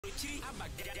aburuchiri aba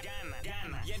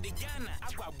Ghana yede Ghana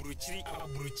akwa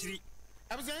aburuchiri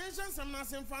Abusanya some na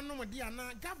semfa no modi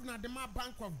ana governor de ma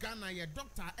Bank of Ghana ye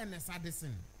Dr. Ernest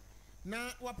Addison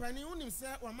na wapani unim se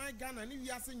wa my Ghana ni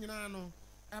wiase nyina no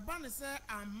eba ne se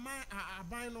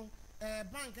aban no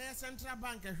bank ya central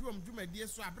bank ahwom dwumadie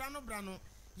so brano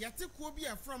yete ko bi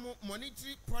from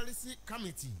monetary policy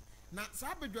committee na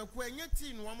sabedwaku anya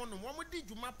tea no wo di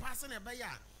dwuma pass na ebe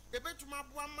ya ebetuma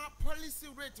boama policy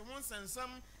rate won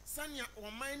sensam sanya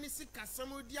oman ni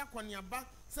sikasam di akoniaba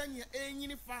sanya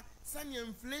enyini fa sanya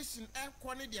inflation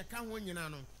ekone de ka ho nyina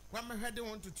no wa mehwede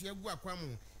won tutu agu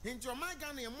akwamu nti oman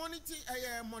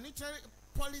Ghana monetary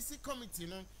policy committee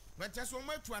no wecheso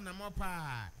matu anamo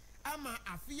pa ama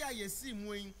afia yesi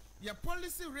muin ya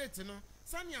policy rate no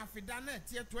sanya afida na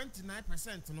tie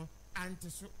 29% no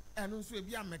antiso eno so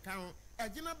ebi ameka ho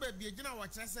agina ba bi agina wo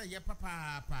kire se ye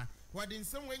papa wadi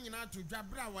nsem we nyina to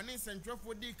dwabra woni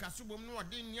nsentwefo di kasobom no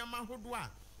wodi niam ahodo a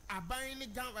aban ni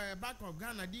Bank of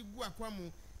Ghana di gu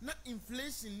akwamu na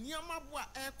inflation niam abo a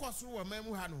ekoso wo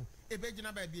mamu ha no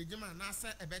ebegina ba bi agima na se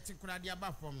ebeti kurade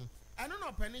aba fom eno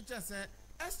no pani che se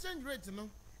exchange rate no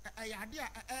ayade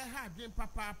a ha adwen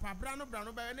papa brano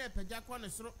ba na epagya kwa ne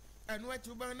soro eno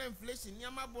achi ba na inflation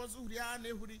niam abo so huria na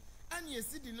ehuri ani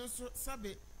esidi no so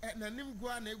sabe nanim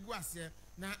gua na egu ase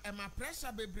na ema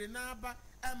pressure bebre na aba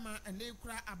ema ene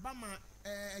kura abama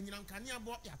enyinankane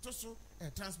abo yatoso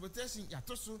transportation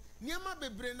yatoso niema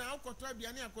bebre na okoto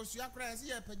aduane akosu akora ese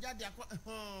ye pagade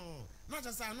akọ na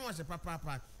chasa no ohye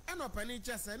papa eno pani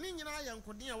chese ni nyina ya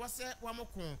nkode ya wase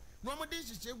wamoko no mo de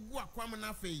hyeche gu akwam na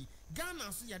afei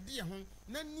Ghana so yade ye ho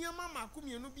na niema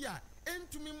makomienu bi a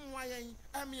entumi mwayen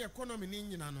ami economy ni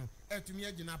nyina no etumi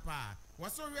agina pa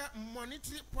wasohwe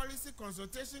monetary policy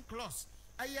consultation clause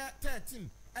aya 13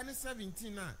 and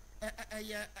 17 na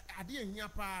ade ehia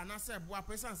pa na se boa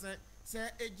person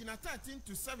se ejina 13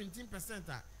 to 17%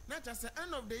 a na cha se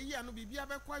end of the year no bibia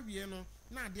be kwa wie no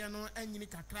na ade no anyini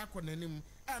kakra kọ nanim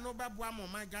no beboa mo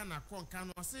my Ghana konka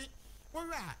no se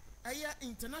ora aya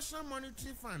International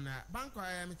Monetary Fund bank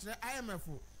IMF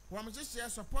wamjishia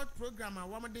support program a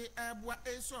wamde eboa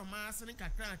eso ma asene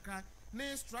kakra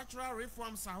ne structural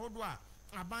reforms ahodo a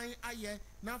aban aye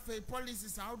na fe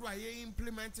policies ahodo a ye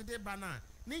implemented bana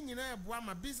ni nyina eboa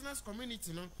ma business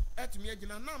community no etumi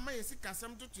agina na ma yesi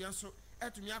kasem totua so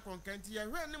etumi akonkanti ye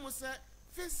hwe ne mo se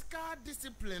fiscal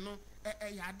discipline no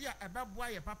yade a ebeboa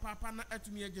ye papa na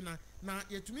etumi agina na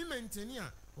yetumi maintain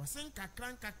a wasen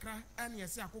kakra ane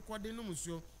yesi akokode no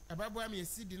musuo ebeboa me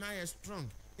yesi di na ye strong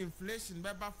inflation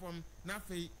beba from na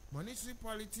fe monetary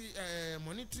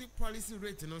policy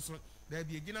rate no so there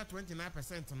be agina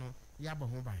 29% no yabo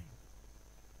ho ban.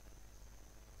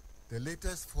 The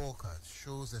latest forecast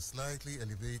shows a slightly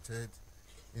elevated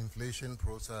inflation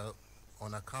profile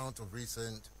on account of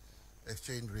recent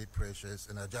exchange rate pressures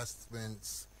and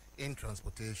adjustments in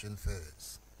transportation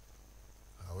fares.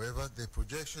 However, the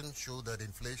projections show that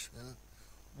inflation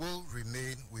will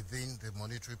remain within the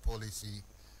monetary policy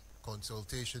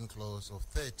consultation clause of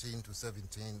 13 to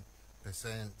 17%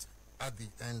 at the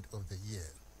end of the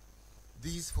year.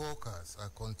 These forecasts are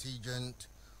contingent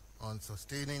on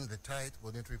sustaining the tight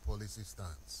monetary policy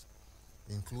stance,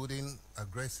 including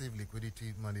aggressive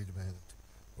liquidity management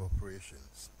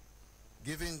operations.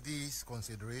 Given these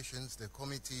considerations, the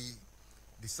committee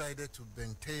decided to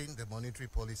maintain the monetary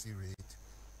policy rate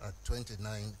at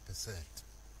 29%.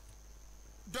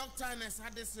 Dr. Ernest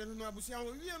Addison no abusia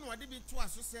wo wie no ade bi to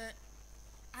aso se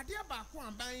ade ba ko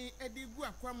aban edigu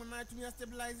akwam na tumi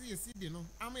stabilize yesidi no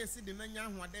ama yesidi na nya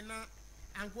hoade na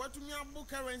anko tumi abu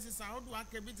currencies ahodo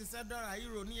aka bi te se dollar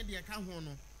euro ne de ka ho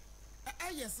no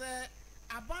se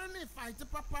aban ne fight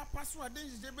papa so ade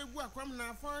njije begu akwam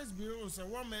na forest bureau se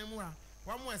wo man mu a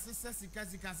wo mo asesa sika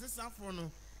sesafo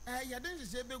no ye de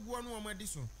njije begu no wo madi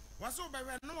so waso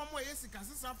bewe no wo mo yesika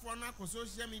sesafo na ko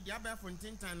social media ba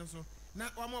fontintan no so na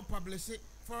wamo publish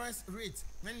forest rate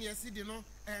na ne yesidi no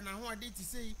na ho ade ti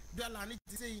sei dollar ne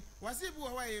ti sei wase bu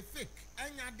wa e fake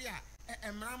anya de a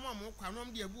emra mo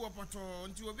kwanom de abu opoto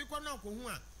nti obi kwa na ko hu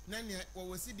a na ne wo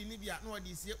wasidi ni bia na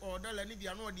ode sie o dollar ni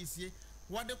bia na ode sie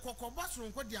wode kokobo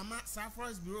sonko de ama sa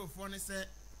forest bureau for ne se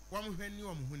wam hwani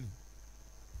wam huni.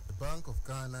 The Bank of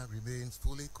Ghana remains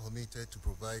fully committed to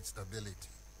provide stability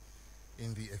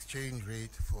in the exchange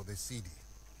rate for the cedi.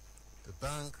 The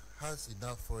bank has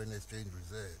enough foreign exchange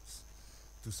reserves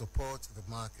to support the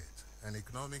market, and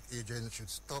economic agents should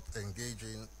stop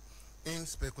engaging in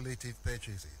speculative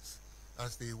purchases,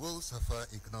 as they will suffer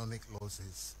economic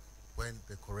losses when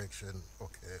the correction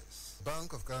occurs. The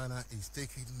Bank of Ghana is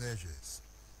taking measures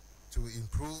to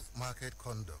improve market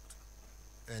conduct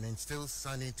and instill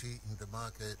sanity in the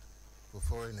market for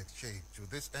foreign exchange. To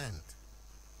this end,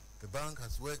 the bank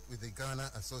has worked with the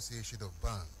Ghana Association of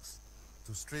Banks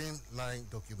to streamline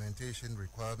documentation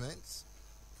requirements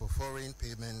for foreign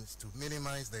payments to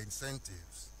minimize the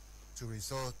incentives to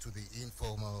resort to the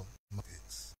informal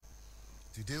markets.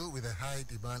 To deal with the high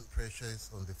demand pressures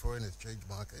on the foreign exchange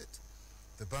market,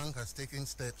 the bank has taken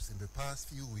steps in the past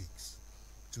few weeks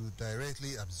to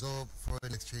directly absorb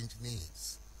foreign exchange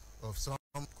needs of some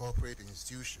corporate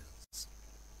institutions,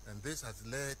 and this has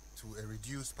led to a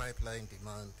reduced pipeline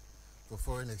demand for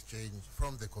foreign exchange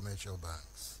from the commercial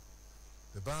banks.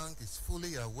 The bank is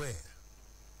fully aware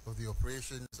of the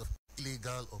operations of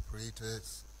illegal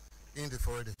operators in the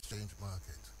foreign exchange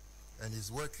market and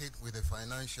is working with the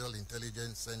Financial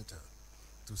Intelligence Center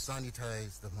to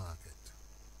sanitize the market.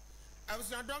 I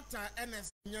was your doctor,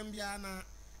 Ernest Nyambiana.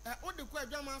 What the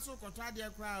question man so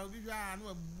contradia crowd, we are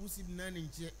no bussy nanning,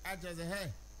 I just a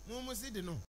hair. No more see the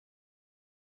no.